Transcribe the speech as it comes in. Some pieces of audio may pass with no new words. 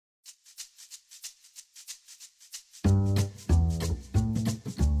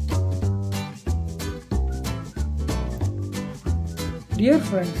Dear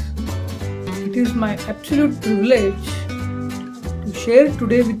friends, it is my absolute privilege to share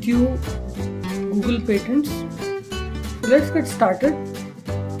today with you Google patents. So let's get started.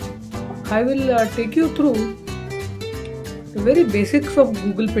 I will take you through the very basics of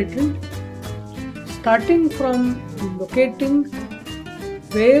Google patent, starting from locating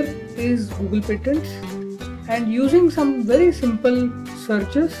where is Google patents and using some very simple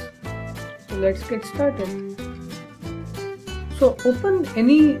searches. So let's get started. So open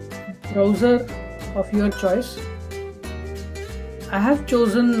any browser of your choice. I have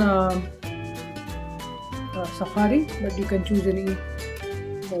chosen Safari, but you can choose any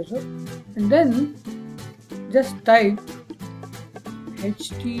browser, and then just type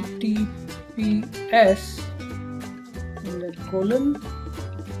https and then colon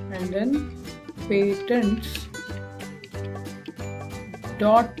and then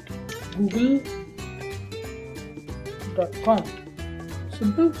patents.google.com.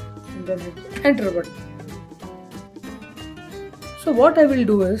 Simple, and then hit the enter button. So what I will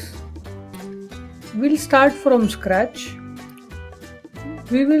do is, we'll start from scratch.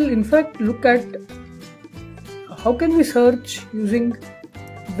 We will in fact look at how can we search using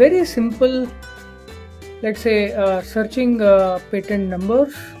very simple, let's say searching patent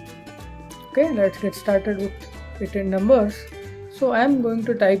numbers. Okay, let's get started with patent numbers. So I am going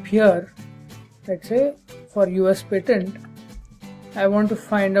to type here, let's say for US patent, I want to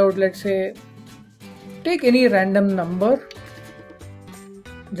find out, let's say, take any random number,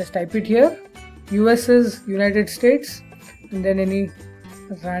 just type it here. US is United States, and then any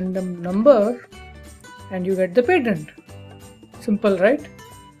random number, and you get the patent. Simple, right?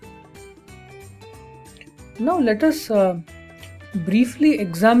 Now let us briefly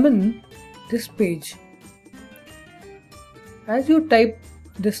examine this page. As you type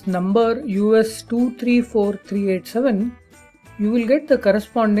this number US 234387, you will get the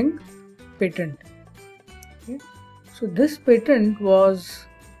corresponding patent. Okay. So this patent was,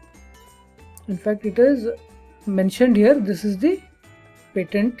 in fact it is mentioned here, this is the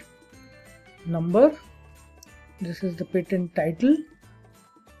patent number, this is the patent title,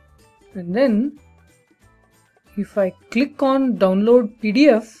 and then if I click on download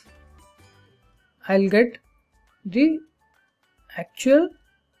PDF, I'll get the actual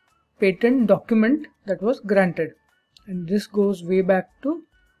patent document that was granted, and this goes way back to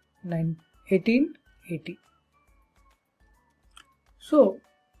 1880. So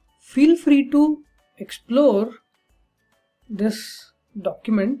feel free to explore this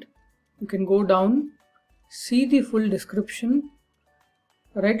document. You can go down, see the full description.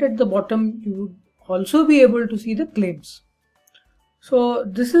 Right at the bottom you would also be able to see the claims. So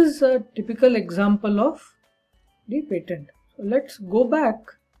this is a typical example of the patent. So let's go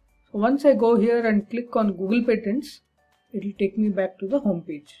back. So once I go here and click on Google Patents, it will take me back to the home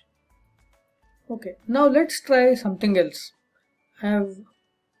page. Okay, now let's try something else. I have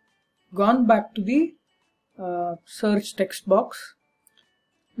gone back to the search text box.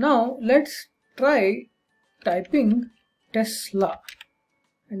 Now let's try typing Tesla,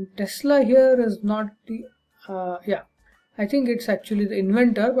 and Tesla here is not the I think it's actually the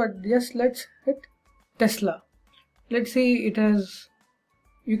inventor, but just let's hit Tesla. Let's see, it has,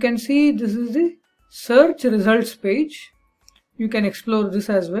 you can see this is the search results page. You can explore this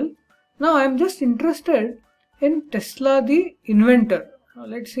as well. Now I'm just interested in Tesla the inventor. Now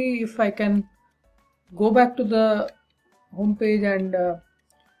let's see if I can go back to the home page and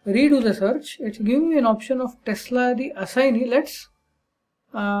redo the search. It's giving me an option of Tesla the assignee. Let's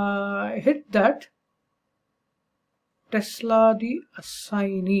hit that. Tesla the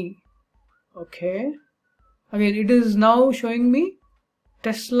assignee. Okay. Again, it is now showing me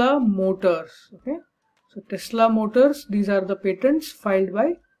Tesla Motors. Okay. So Tesla Motors, these are the patents filed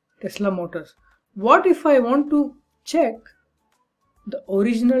by Tesla Motors. What if I want to check the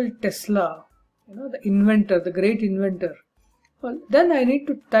original Tesla, the inventor, the great inventor? Well, then I need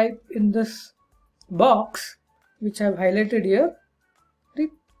to type in this box, which I have highlighted here, the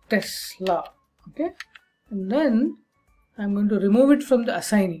Tesla. Okay. And then I'm going to remove it from the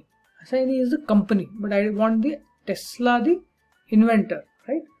assignee. Assignee is the company, but I want the Tesla the inventor,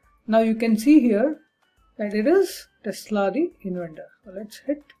 right? Now you can see here that it is Tesla the inventor. So let's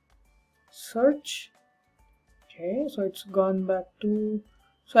hit search. Okay, so it's gone back to,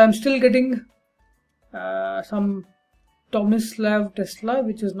 so I'm still getting some Tomislav Tesla,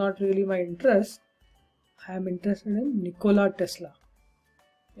 which is not really my interest. I am interested in Nikola Tesla.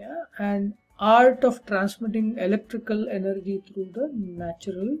 Yeah, and art of transmitting electrical energy through the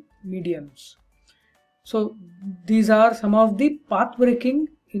natural mediums. So these are some of the path-breaking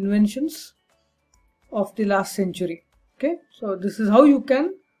inventions of the last century. Okay, so this is how you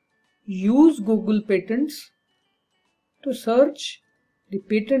can use Google Patents to search the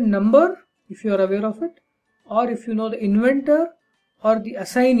patent number if you are aware of it, or if you know the inventor or the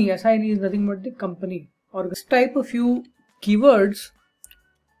assignee. Assignee is nothing but the company, or just type a few keywords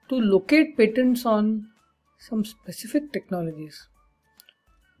to locate patents on some specific technologies.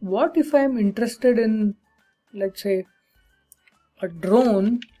 What if I am interested in, let's say, a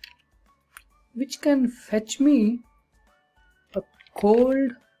drone which can fetch me a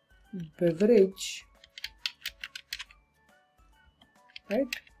cold beverage, right,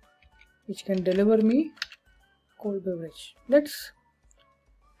 which can deliver me cold beverage. Let's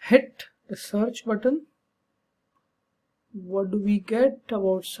hit the search button. What do we get?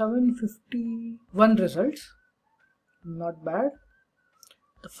 About 751 results. Not bad.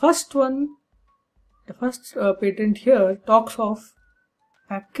 The first one, the first patent here talks of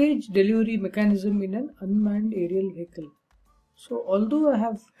package delivery mechanism in an unmanned aerial vehicle. So although I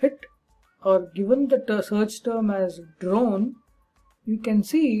have hit or given the search term as drone, you can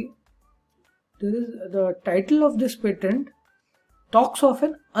see there is the title of this patent talks of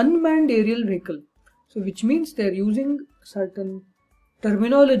an unmanned aerial vehicle. So which means they are using certain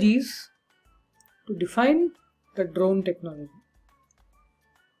terminologies to define the drone technology.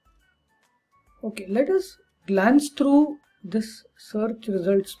 Okay, let us glance through this search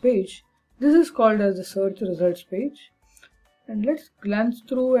results page. This is called as the search results page, and let's glance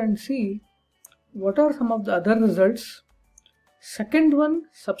through and see what are some of the other results. Second one,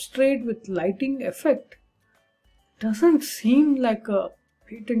 substrate with lighting effect, doesn't seem like a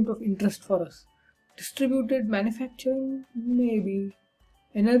patent of interest for us. Distributed manufacturing, maybe.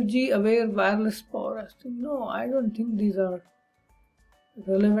 Energy aware wireless power. No, I don't think these are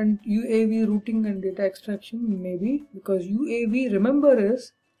relevant. UAV routing and data extraction, maybe, because UAV, remember,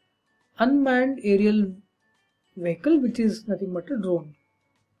 is unmanned aerial vehicle, which is nothing but a drone.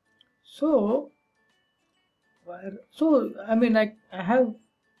 So I mean, I have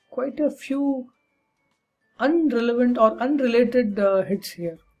quite a few irrelevant or unrelated hits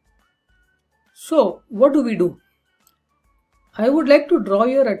here. So what do? I would like to draw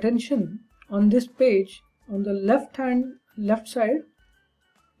your attention on this page. On the left side,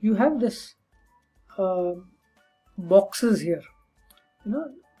 you have this boxes here. You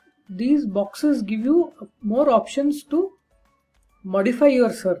know, these boxes give you more options to modify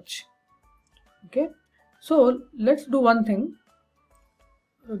your search. Okay, so let's do one thing.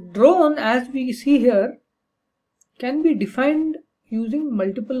 Drone, as we see here, can be defined using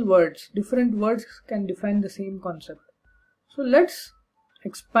multiple words. Different words can define the same concept. So let's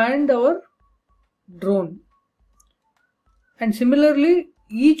expand our drone, and similarly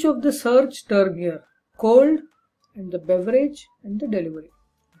each of the search term here, cold and the beverage and the delivery.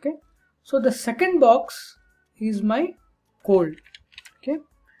 Okay, so the second box is my cold. Okay,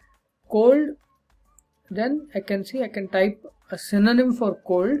 cold. Then I can type a synonym for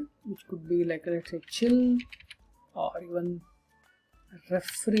cold, which could be like, let's say, chill, or even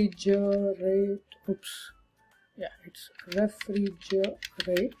refrigerate. Oops, yeah, it's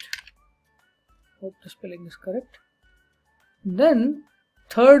refrigerate. Hope the spelling is correct. Then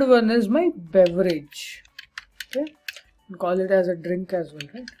third one is my beverage. Okay, you call it as a drink as well,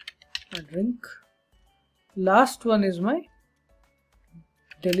 right? A drink. Last one is my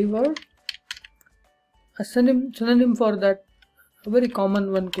deliver. A synonym for that, a very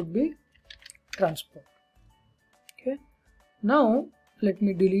common one, could be transport. Okay, now let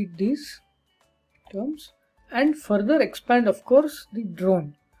me delete these terms and further expand, of course, the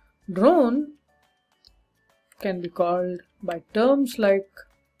drone. Drone can be called by terms like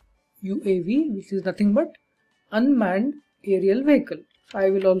UAV, which is nothing but unmanned aerial vehicle.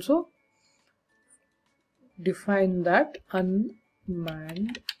 I will also define that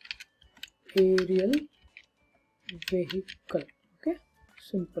unmanned aerial vehicle. Okay,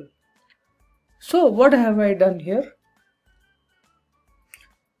 simple. So what have I done here?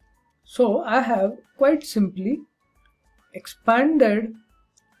 So I have quite simply expanded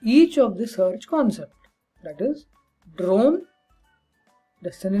each of the search concept. That is, drone,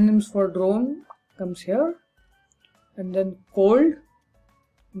 the synonyms for drone comes here, and then cold,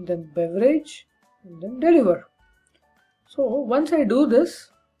 and then beverage, and then deliver. So once I do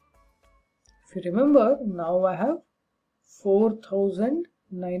this, if you remember, now I have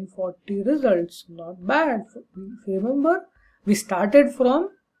 4,940 results. Not bad. If you remember, we started from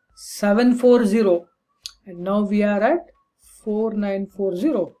 740 and now we are at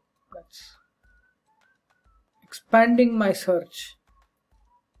 4,940. That's expanding my search.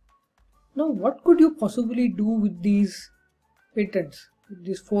 Now what could you possibly do with these patents, with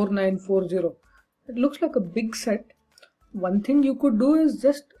these 4,940? It looks like a big set. one thing you could do is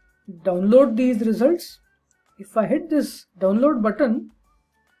just download these results. If I hit this download button,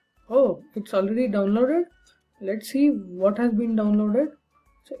 oh, it's already downloaded. Let's see what has been downloaded.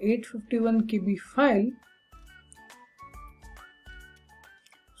 So 851 KB file.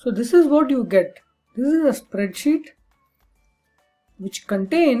 So this is what you get. This is a spreadsheet which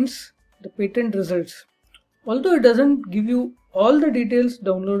contains the patent results. Although it doesn't give you all the details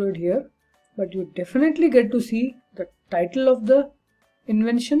downloaded here, but you definitely get to see the title of the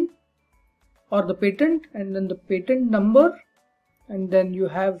invention or the patent, and then the patent number, and then you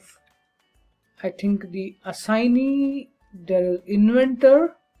have, I think, the assignee, there is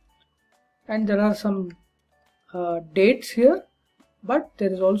inventor, and there are some dates here, but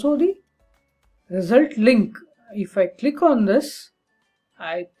there is also the result link. If I click on this,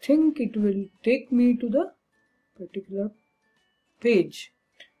 I think it will take me to the particular page.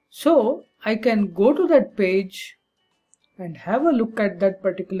 So I can go to that page and have a look at that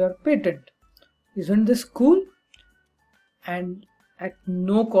particular patent. Isn't this cool? And at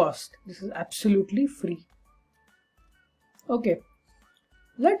no cost. This is absolutely free. Okay,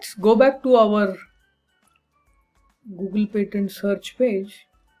 let's go back to our Google patent search page.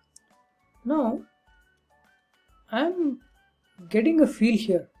 Now I'm getting a feel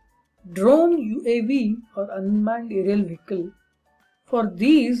here. Drone, UAV or unmanned aerial vehicle. For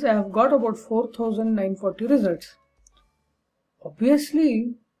these I have got about 4,940 results.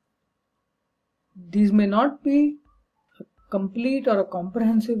 Obviously these may not be a complete or a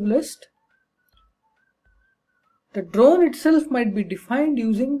comprehensive list. The drone itself might be defined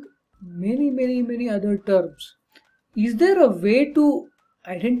using many other terms. Is there a way to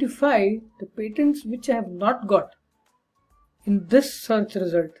identify the patents which I have not got in this search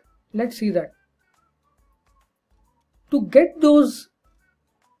result? Let's see that. To get those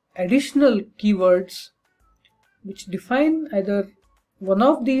additional keywords which define either one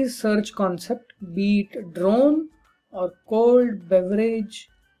of these search concepts, be it drone or cold, beverage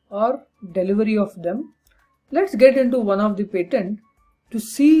or delivery of them, let's get into one of the patent to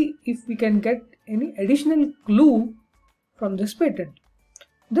see if we can get any additional clue from this patent.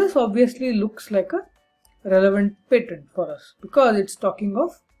 This obviously looks like a relevant patent for us because it's talking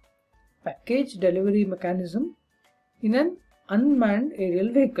of package delivery mechanism in an unmanned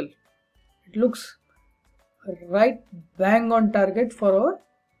aerial vehicle. It looks right bang on target for our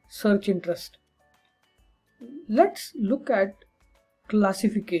search interest. Let's look at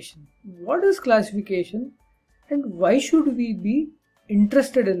classification. What is classification and why should we be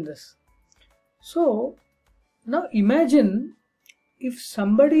interested in this? So now imagine if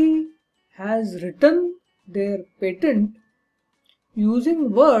somebody has written their patent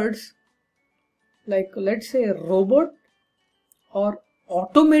using words like, let's say, robot or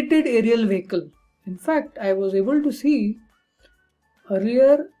automated aerial vehicle. In fact, I was able to see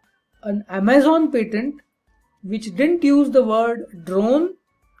earlier an Amazon patent which didn't use the word drone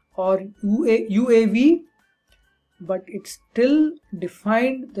or UAV, but it still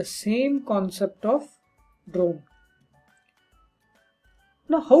defined the same concept of drone.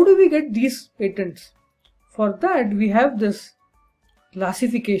 Now, how do we get these patents? For that, we have this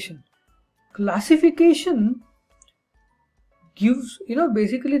classification. Classification gives,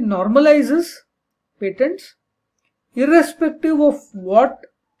 basically normalizes patents irrespective of what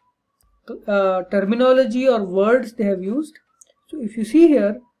terminology or words they have used. So if you see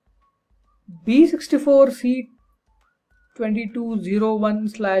here,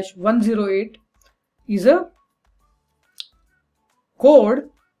 B64C2201/108 is a code.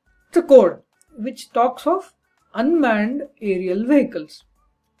 It's a code which talks of unmanned aerial vehicles,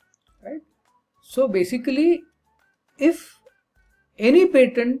 right? So basically, if any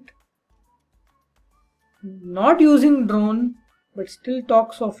patent not using drone but still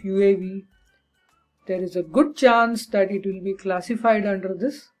talks of UAV, there is a good chance that it will be classified under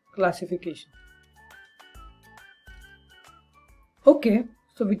this classification. Okay,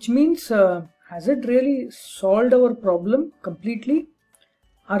 so which means has it really solved our problem completely?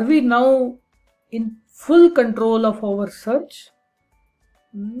 Are we now in full control of our search?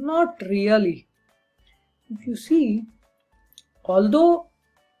 Not really. If you see, although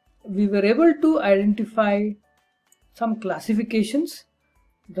we were able to identify some classifications,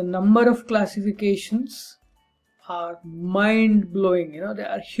 the number of classifications are mind-blowing, they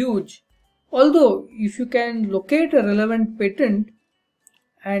are huge. Although if you can locate a relevant patent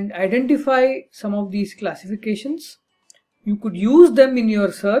and identify some of these classifications, you could use them in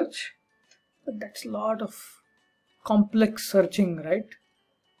your search, but that's a lot of complex searching, right?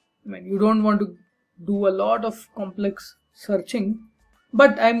 I mean, you don't want to do a lot of complex searching,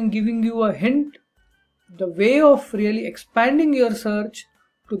 but I'm giving you a hint the way of really expanding your search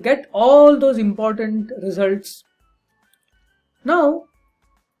to get all those important results. Now,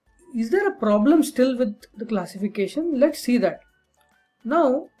 is there a problem still with the classification? Let's see that.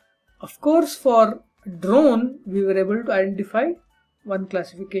 Now, of course, for drone, we were able to identify one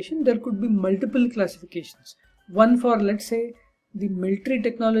classification. There could be multiple classifications. One for, let's say, the military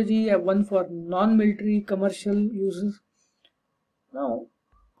technology, and one for non-military commercial uses. Now,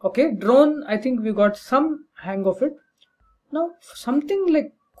 okay, drone, I think we got some hang of it. Now, something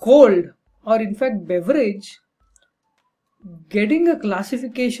like cold or in fact beverage, getting a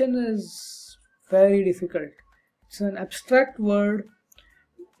classification is very difficult. It's an abstract word.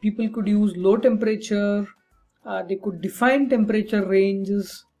 People could use low temperature, they could define temperature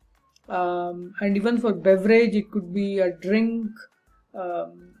ranges, and even for beverage it could be a drink, a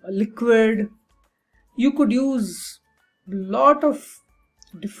liquid. You could use a lot of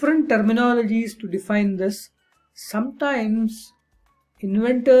different terminologies to define this. Sometimes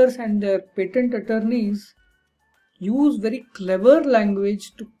inventors and their patent attorneys use very clever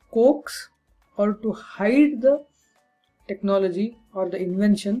language to coax or to hide the technology or the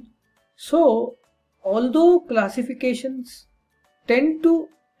invention. So although classifications tend to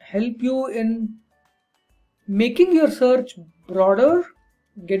help you in making your search broader,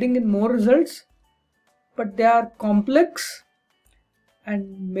 getting in more results, but they are complex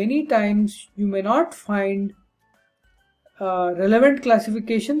and many times you may not find relevant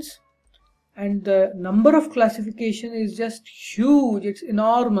classifications, and the number of classification is just huge, it's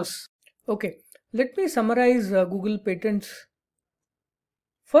enormous. Okay, let me summarize Google Patents.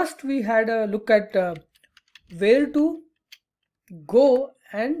 First, we had a look at where to go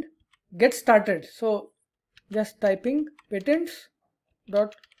and get started. So just typing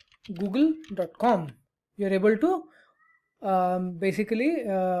patents.google.com, you're able to basically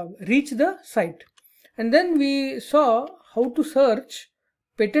reach the site. And then we saw how to search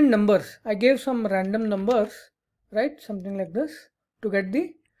patent numbers. I gave some random numbers, right? Something like this to get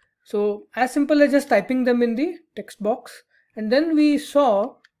the, so as simple as just typing them in the text box. And then we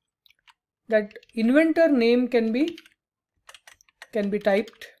saw that inventor name can be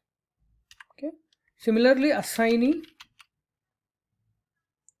typed. Okay. Similarly, assignee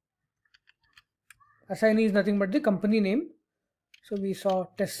is nothing but the company name. So we saw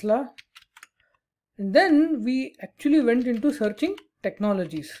Tesla. And then we actually went into searching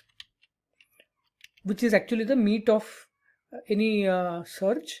technologies, which is actually the meat of any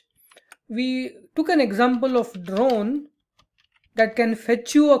search. We took an example of drone that can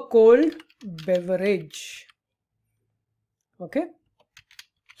fetch you a cold beverage. Okay,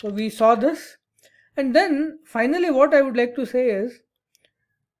 so we saw this. And then finally what I would like to say is,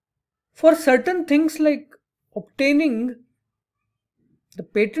 for certain things like obtaining the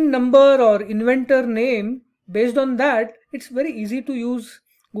patent number or inventor name, based on that, it's very easy to use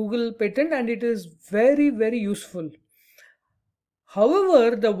Google Patent and it is very, very useful.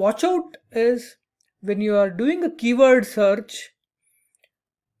 However, the watch out is when you are doing a keyword search,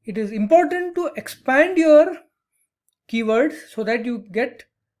 it is important to expand your keywords so that you get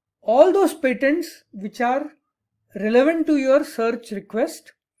all those patents which are relevant to your search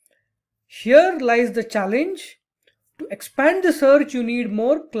request. Here lies the challenge. To expand the search, you need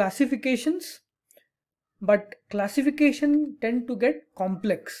more classifications, but classification tend to get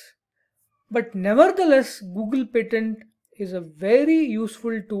complex. But nevertheless, Google Patent is a very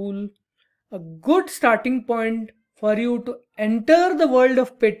useful tool, a good starting point for you to enter the world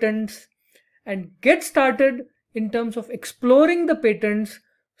of patents and get started in terms of exploring the patents.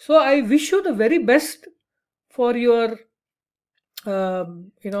 So I wish you the very best for your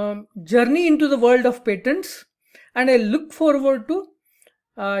journey into the world of patents, and I look forward to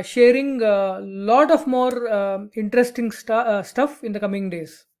sharing a lot of more interesting stuff in the coming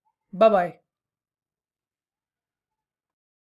days. Bye bye.